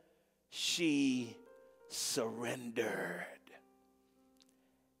and she surrendered.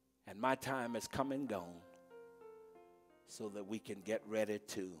 And my time has come and gone so that we can get ready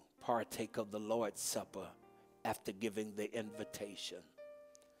to partake of the Lord's Supper after giving the invitation.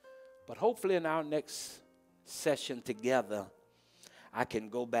 But hopefully in our next session together, I can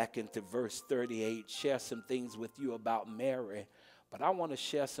go back into verse 38, share some things with you about Mary, but I want to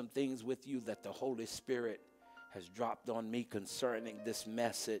share some things with you that the Holy Spirit has dropped on me concerning this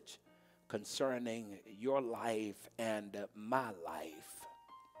message, concerning your life and my life.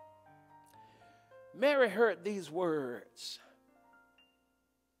 Mary heard these words.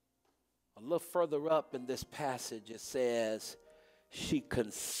 A little further up in this passage, it says, she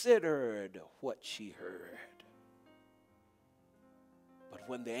considered what she heard. But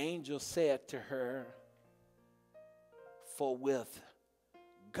when the angel said to her, for with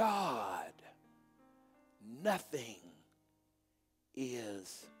God nothing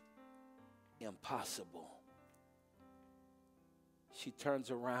is impossible, she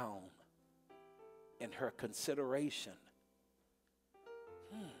turns around in her consideration.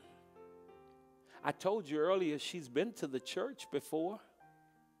 I told you earlier, she's been to the church before.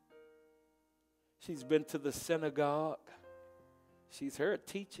 She's been to the synagogue. She's heard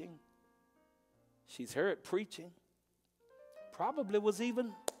teaching. She's heard preaching. Probably was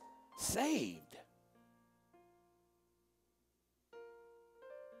even saved.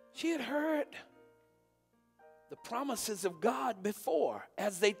 She had heard the promises of God before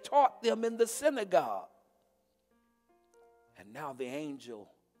as they taught them in the synagogue. And now the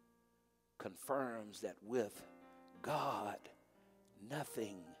angel confirms that with God,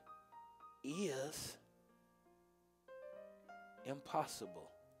 nothing is impossible.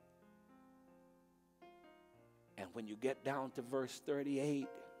 And when you get down to verse 38,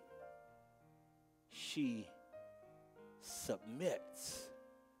 she submits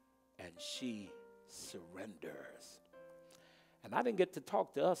and she surrenders. And I didn't get to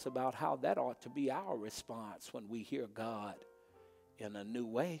talk to us about how that ought to be our response when we hear God in a new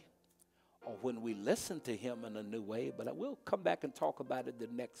way, or when we listen to him in a new way, but I will come back and talk about it the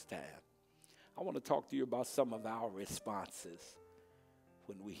next time. I want to talk to you about some of our responses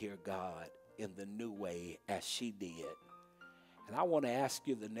when we hear God in the new way as she did. And I want to ask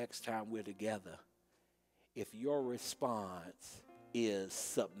you the next time we're together, if your response is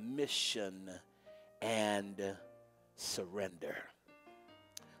submission and surrender.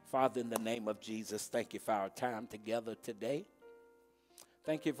 Father, in the name of Jesus, thank you for our time together today.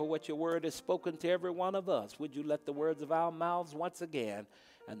 Thank you for what your word has spoken to every one of us. Would you let the words of our mouths once again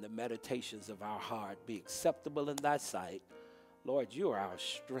and the meditations of our heart be acceptable in thy sight? Lord, you are our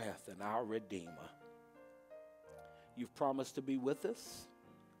strength and our Redeemer. You've promised to be with us,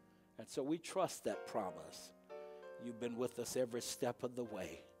 and so we trust that promise. You've been with us every step of the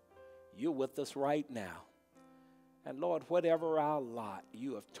way. You're with us right now. And Lord, whatever our lot,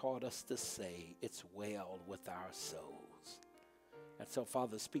 you have taught us to say, it's well with our souls. And so,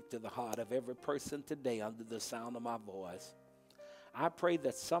 Father, speak to the heart of every person today under the sound of my voice. I pray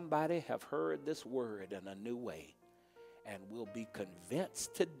that somebody have heard this word in a new way and will be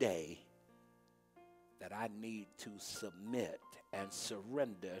convinced today that I need to submit and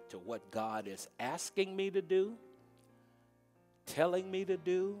surrender to what God is asking me to do, telling me to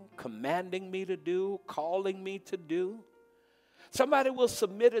do, commanding me to do, calling me to do. Somebody will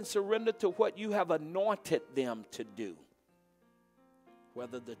submit and surrender to what you have anointed them to do.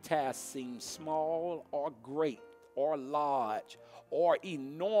 Whether the task seems small or great or large or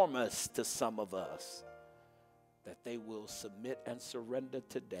enormous to some of us, that they will submit and surrender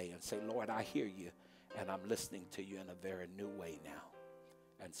today and say, Lord, I hear you and I'm listening to you in a very new way now.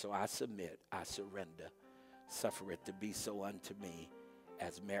 And so I submit, I surrender. Suffer it to be so unto me,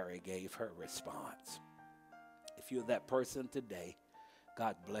 as Mary gave her response. If you're that person today,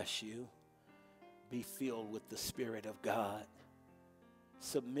 God bless you. Be filled with the Spirit of God.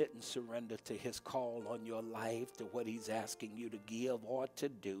 Submit and surrender to his call on your life, to what he's asking you to give or to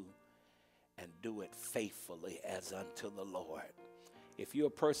do, and do it faithfully as unto the Lord. If you're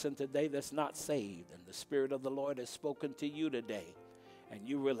a person today that's not saved and the Spirit of the Lord has spoken to you today, and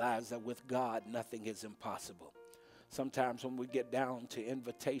you realize that with God nothing is impossible. Sometimes when we get down to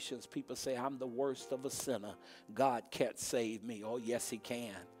invitations, people say, I'm the worst of a sinner. God can't save me. Oh, yes, he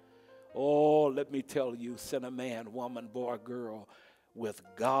can. Oh, let me tell you, sinner man, woman, boy, girl, with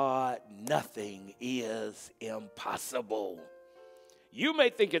God, nothing is impossible. You may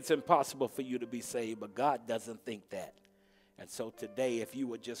think it's impossible for you to be saved, but God doesn't think that. And so today, if you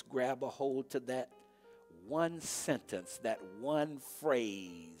would just grab a hold to that one sentence, that one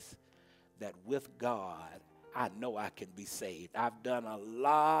phrase, that with God, I know I can be saved. I've done a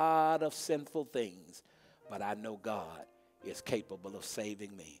lot of sinful things, but I know God is capable of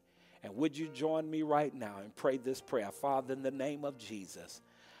saving me. And would you join me right now and pray this prayer? Father, in the name of Jesus,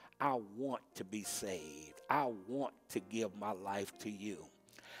 I want to be saved. I want to give my life to you.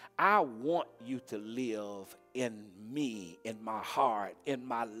 I want you to live in me, in my heart, in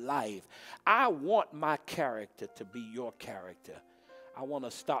my life. I want my character to be your character. I want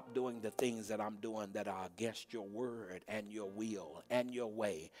to stop doing the things that I'm doing that are against your word and your will and your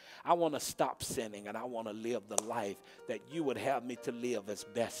way. I want to stop sinning, and I want to live the life that you would have me to live as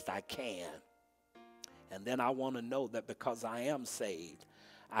best I can. And then I want to know that because I am saved,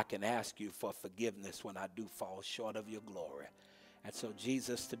 I can ask you for forgiveness when I do fall short of your glory. And so,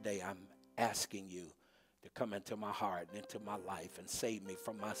 Jesus, today I'm asking you to come into my heart and into my life and save me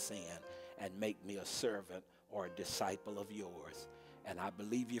from my sin and make me a servant or a disciple of yours. And I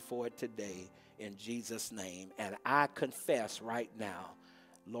believe you for it today in Jesus' name. And I confess right now,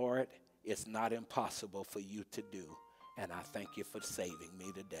 Lord, it's not impossible for you to do. And I thank you for saving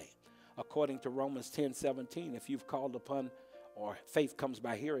me today. According to Romans 10:17, if you've called upon, or faith comes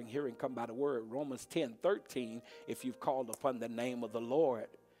by hearing, hearing come by the word. Romans 10:13, if you've called upon the name of the Lord,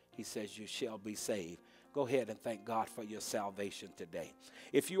 he says you shall be saved. Go ahead and thank God for your salvation today.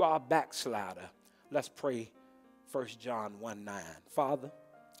 If you are a backslider, let's pray 1 John 1:9. Father,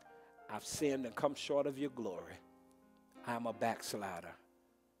 I've sinned and come short of your glory. I'm a backslider.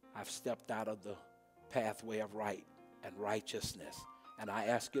 I've stepped out of the pathway of right and righteousness. And I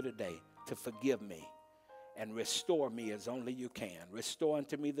ask you today to forgive me and restore me as only you can. Restore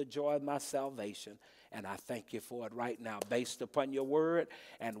unto me the joy of my salvation. And I thank you for it right now based upon your word.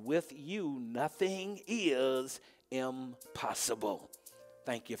 And with you, nothing is impossible.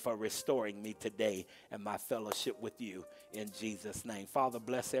 Thank you for restoring me today and my fellowship with you in Jesus' name. Father,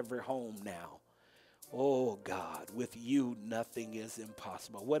 bless every home now. Oh, God, with you, nothing is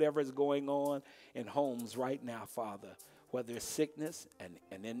impossible. Whatever is going on in homes right now, Father, whether it's sickness and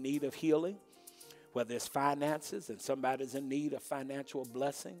in need of healing, whether it's finances and somebody's in need of financial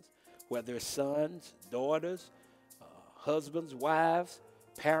blessings, whether it's sons, daughters, husbands, wives,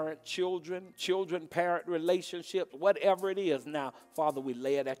 parent, children, parent relationships, whatever it is now, Father, we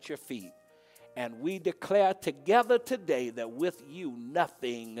lay it at your feet. And we declare together today that with you,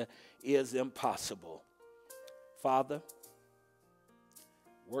 nothing is impossible. Father,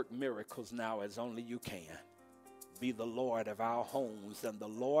 work miracles now as only you can. Be the Lord of our homes and the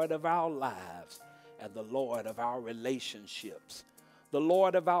Lord of our lives and the Lord of our relationships, the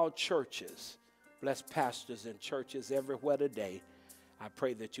Lord of our churches. Bless pastors and churches everywhere today. I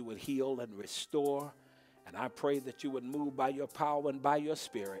pray that you would heal and restore. And I pray that you would move by your power and by your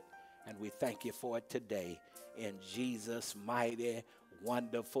spirit. And we thank you for it today in Jesus' mighty,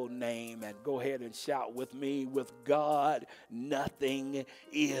 wonderful name. And go ahead and shout with me, with God, nothing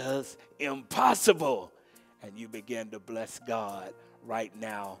is impossible. And you begin to bless God right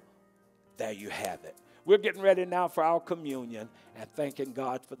now. There you have it. We're getting ready now for our communion and thanking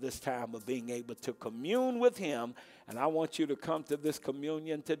God for this time of being able to commune with him. And I want you to come to this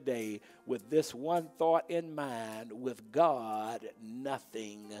communion today with this one thought in mind: with God,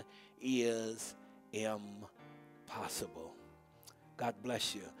 nothing is impossible. God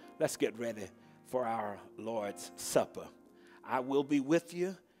bless you. Let's get ready for our Lord's Supper. I will be with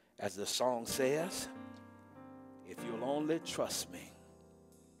you, as the song says, if you'll only trust me.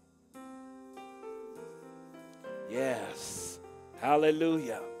 Yes.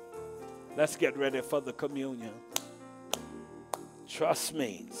 Hallelujah. Let's get ready for the communion. Trust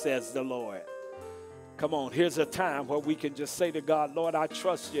me, says the Lord. Come on, here's a time where we can just say to God, Lord, I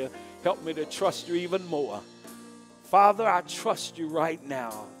trust you. Help me to trust you even more. Father, I trust you right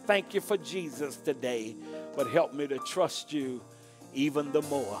now. Thank you for Jesus today, but help me to trust you even the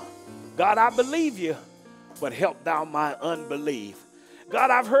more. God, I believe you, but help thou my unbelief.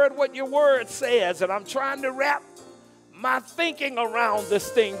 God, I've heard what your word says, and I'm trying to wrap my thinking around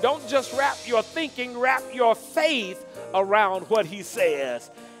this thing. Don't just wrap your thinking, wrap your faith around what he says.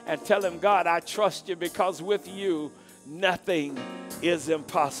 And tell him, God, I trust you, because with you, nothing is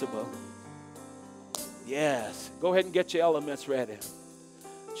impossible. Yes. Go ahead and get your elements ready.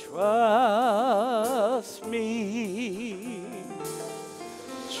 Trust me.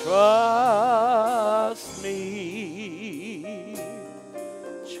 Trust me.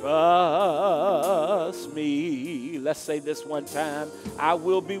 Trust me. Let's say this one time. I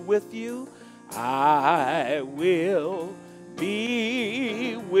will be with you. I will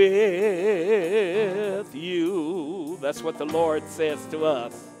be with you. That's what the Lord says to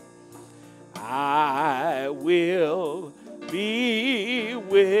us. I will be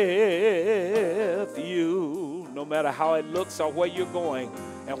with you. No matter how it looks or where you're going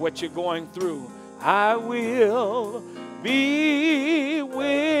and what you're going through, I will be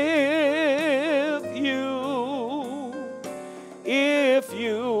with you if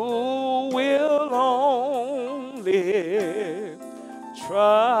you will only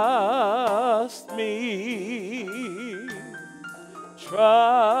trust me.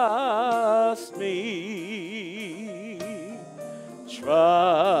 Trust me.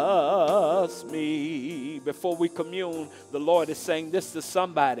 Trust me. Before we commune, the Lord is saying this to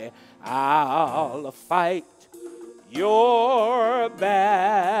somebody. I'll fight your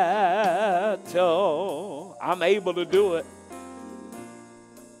battle. I'm able to do it.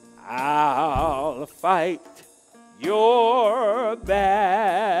 I'll fight your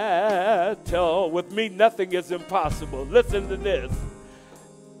battle. With me, nothing is impossible. Listen to this.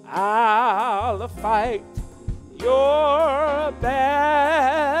 I'll fight your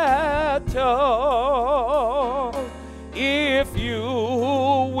battle if you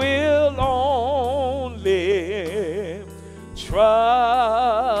will only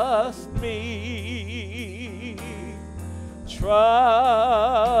trust me.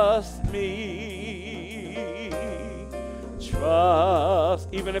 Trust me. Trust.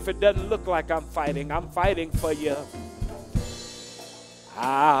 Even if it doesn't look like I'm fighting for you.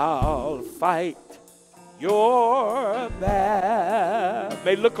 I'll fight your battle.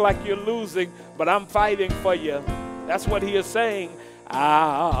 May look like you're losing, but I'm fighting for you. That's what he is saying.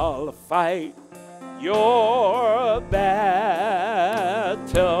 I'll fight your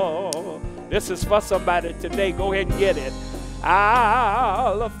battle. This is for somebody today. Go ahead and get it.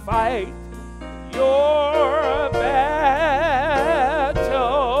 I'll fight your battle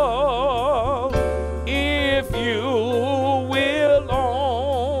if you will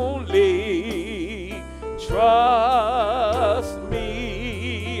only trust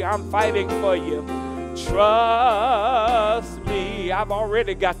me. I'm fighting for you. Trust me. I've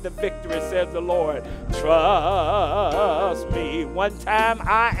already got the victory, says the Lord. Trust me. One time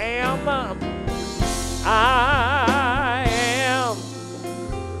I am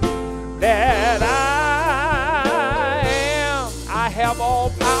that I am. I have all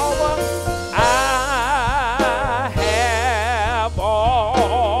power. I have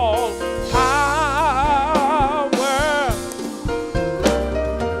all power.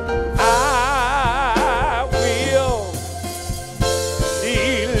 I will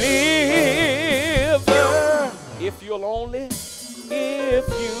deliver if you'll only, if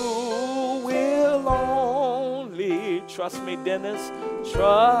you will only Trust me, Dennis.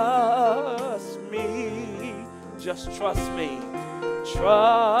 Trust me. Just trust me.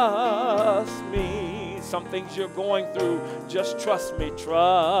 Trust me. Some things you're going through, just trust me.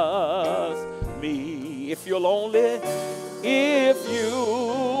 Trust me. If you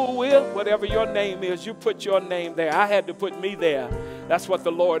will, whatever your name is, you put your name there. I had to put me there. That's what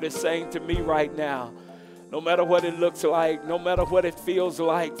the Lord is saying to me right now. No matter what it looks like, no matter what it feels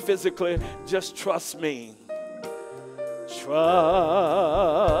like physically, just trust me.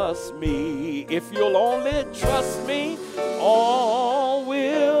 Trust me. If you'll only trust me, all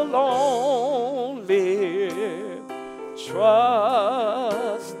will only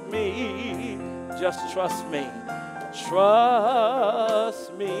trust me. Just trust me.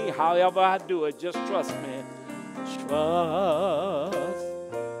 Trust me. However I do it, just trust me. Trust.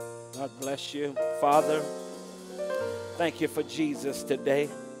 God bless you. Father, thank you for Jesus today.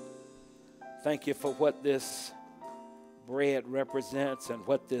 Thank you for what this bread represents and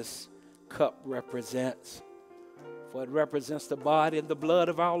what this cup represents. For it represents the body and the blood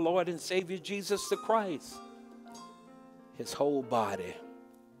of our Lord and Savior Jesus the Christ. His whole body,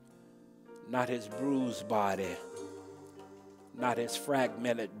 not his bruised body, not his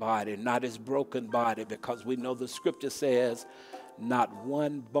fragmented body, not his broken body, because we know the scripture says not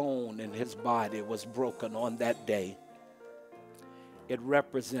one bone in his body was broken on that day. It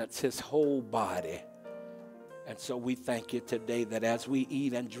represents his whole body. And so we thank you today that as we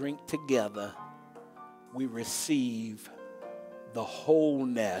eat and drink together, we receive the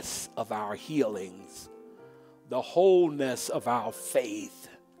wholeness of our healings, the wholeness of our faith,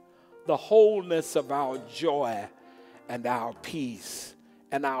 the wholeness of our joy and our peace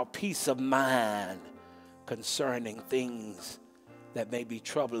of mind concerning things that may be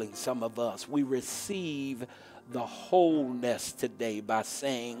troubling some of us. We receive the wholeness today by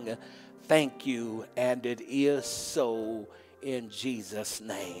saying thank you, and it is so in Jesus'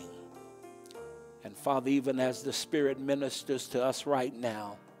 name. And Father, even as the Spirit ministers to us right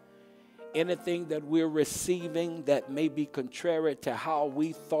now, anything that we're receiving that may be contrary to how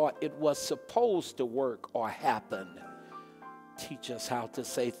we thought it was supposed to work or happen, teach us how to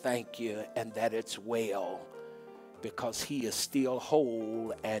say thank you and that it's well, because he is still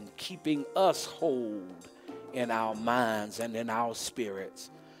whole and keeping us whole in our minds and in our spirits.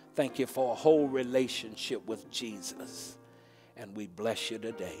 Thank you for a whole relationship with Jesus. And we bless you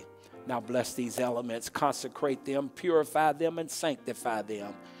today. Now bless these elements, consecrate them, purify them, and sanctify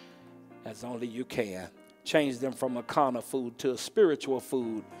them as only you can. Change them from a carnal food to a spiritual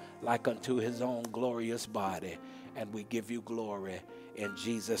food, like unto his own glorious body. And we give you glory in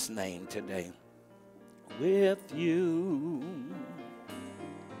Jesus' name today. With you,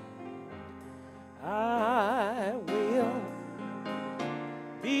 I will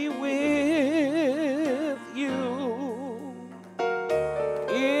be with you.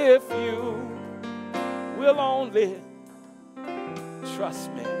 If you will only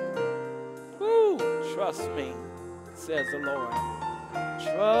trust me. Woo, trust me, says the Lord.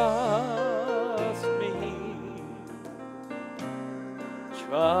 Trust me.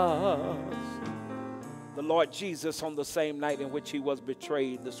 Trust. The Lord Jesus, on the same night in which he was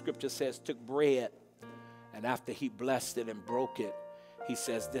betrayed, the scripture says, took bread, and after he blessed it and broke it, he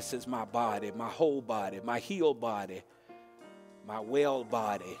says, this is my body, my whole body, my healed body, my well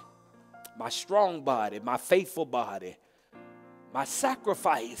body, my strong body, my faithful body, my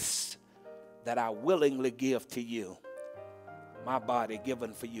sacrifice that I willingly give to you. My body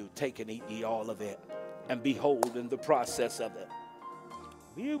given for you. Take and eat ye all of it, and behold in the process of it.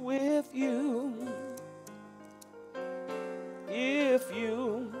 Be with you. If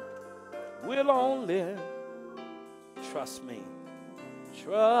you will only trust me.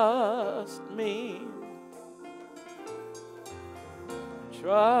 Trust me.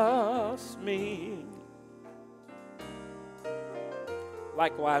 Trust me.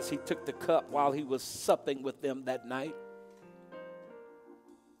 Likewise, he took the cup while he was supping with them that night.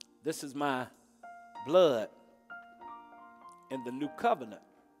 This is my blood in the new covenant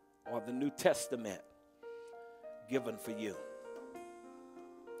or the New Testament given for you.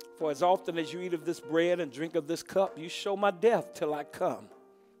 For as often as you eat of this bread and drink of this cup, you show my death till I come.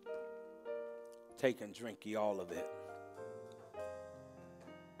 Take and drink ye all of it.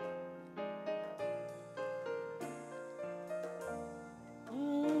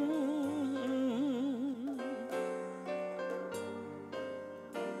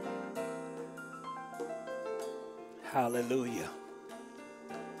 Hallelujah.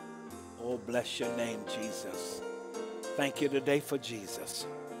 Oh, bless your name, Jesus. Thank you today for Jesus.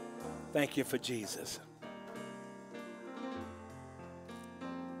 Thank you for Jesus.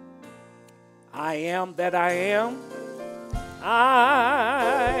 I am that I am.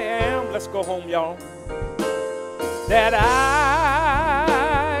 I am. Let's go home, y'all. That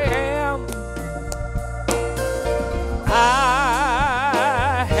I am.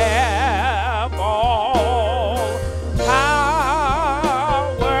 I have all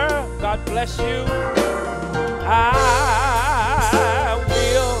power. God bless you. I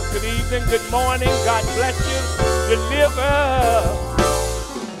will. Good evening, good morning. God bless you. Deliver.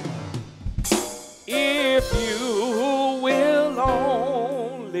 If you will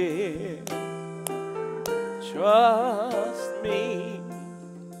only trust me.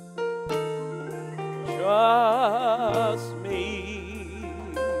 Trust me.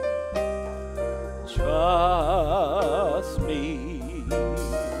 Trust me.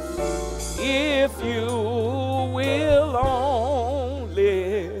 If you will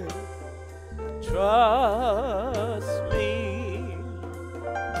only trust me.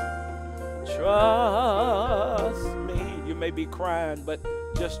 Trust me. You may be crying, but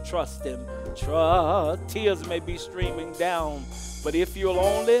just trust him. Trust. Tears may be streaming down, but if you will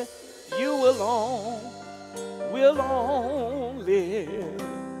only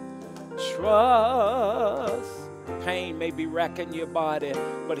trust. Pain may be racking your body,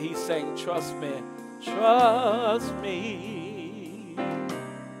 but he's saying, trust me, trust me,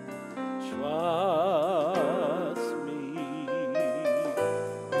 trust me.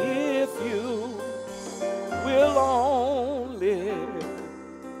 If you will only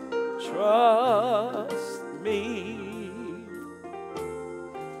trust me,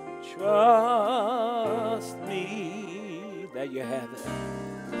 trust me. There you have it.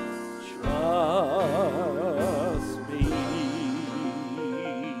 Trust me.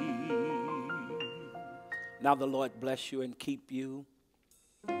 Now the Lord bless you and keep you.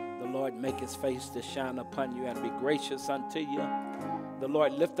 The Lord make his face to shine upon you and be gracious unto you. The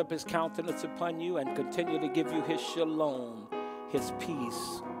Lord lift up his countenance upon you and continue to give you his shalom, his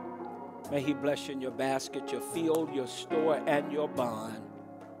peace. May he bless you in your basket, your field, your store, and your barn.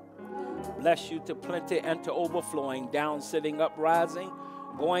 Bless you to plenty and to overflowing, down, sitting, up, rising,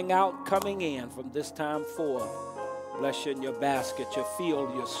 going out, coming in from this time forth. Bless you in your basket, your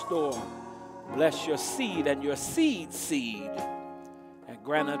field, your store. Bless your seed and your seed. And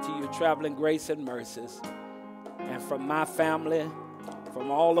grant unto you traveling grace and mercies. And from my family,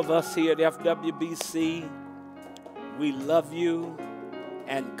 from all of us here at FWBC, we love you,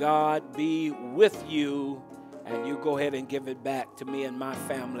 and God be with you. And you go ahead and give it back to me and my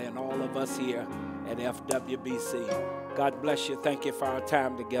family and all of us here at FWBC. God bless you. Thank you for our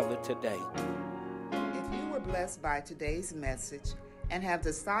time together today. If you were blessed by today's message and have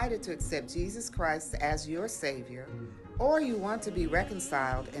decided to accept Jesus Christ as your Savior, or you want to be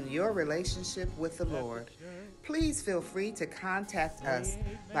reconciled in your relationship with the Lord, please feel free to contact us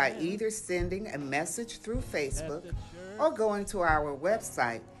by either sending a message through Facebook or going to our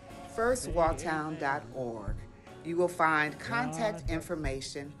website, firstwalltown.org. You will find contact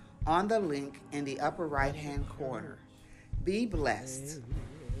information on the link in the upper right-hand corner. Be blessed.